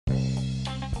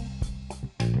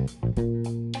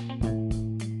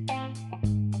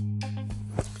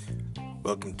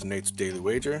Welcome to Nate's Daily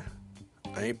Wager.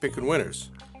 I ain't picking winners,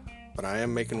 but I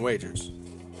am making wagers.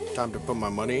 Time to put my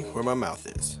money where my mouth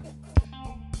is.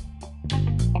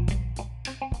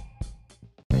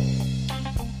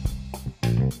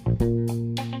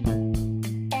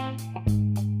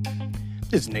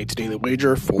 This is Nate's Daily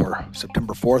Wager for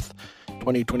September 4th,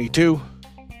 2022.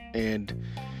 And,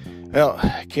 well,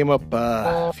 I came up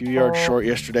a few yards short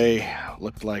yesterday.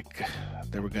 Looked like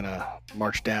they were going to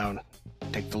march down,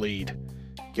 take the lead,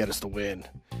 get us the win.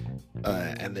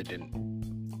 And they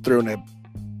didn't. Threw an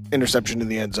interception in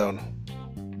the end zone.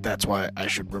 That's why I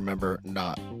should remember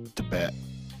not to bet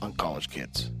on college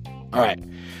kids. All right,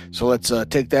 so let's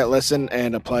take that lesson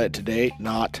and apply it today.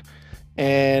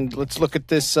 And let's look at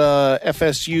this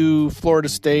FSU Florida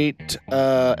State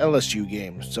LSU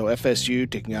game. So FSU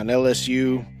taking on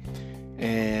LSU,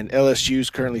 and LSU is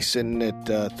currently sitting at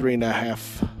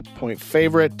 3.5 point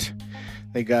favorite.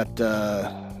 They got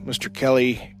Mr.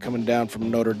 Kelly coming down from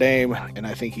Notre Dame, and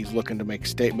I think he's looking to make a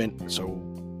statement, so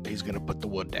he's going to put the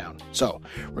wood down. So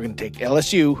we're going to take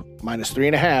LSU minus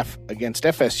 3.5 against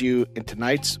FSU in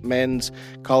tonight's men's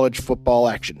college football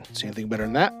action. See anything better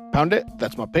than that? Pound it.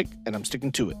 That's my pick, and I'm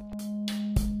sticking to it.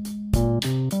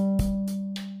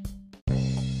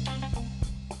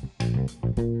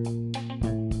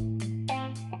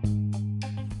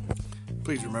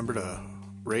 Please remember to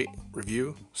rate,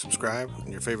 review, subscribe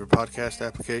in your favorite podcast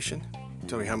application.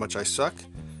 Tell me how much I suck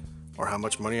or how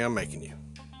much money I'm making you.